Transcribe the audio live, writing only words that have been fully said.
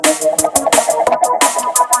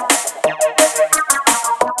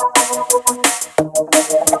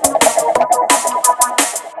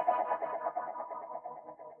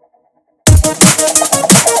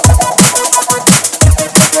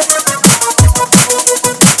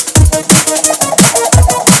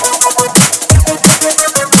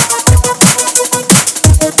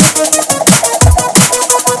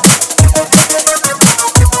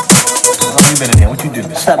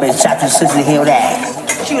What's up, bitch? Shot your sister to heal that.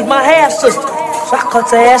 She was my half sister, so I cut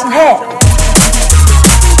her ass in half.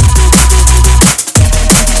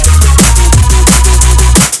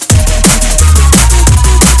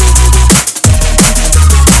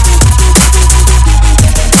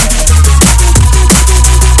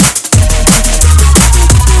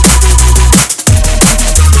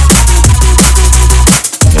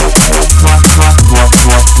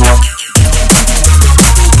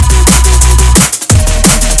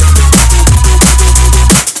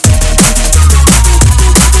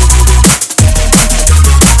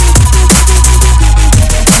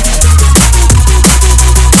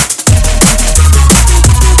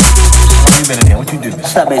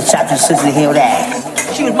 What's up, bitch? Shot your sister to heal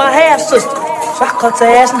that. She was my half sister, so I cut her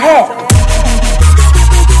ass in half.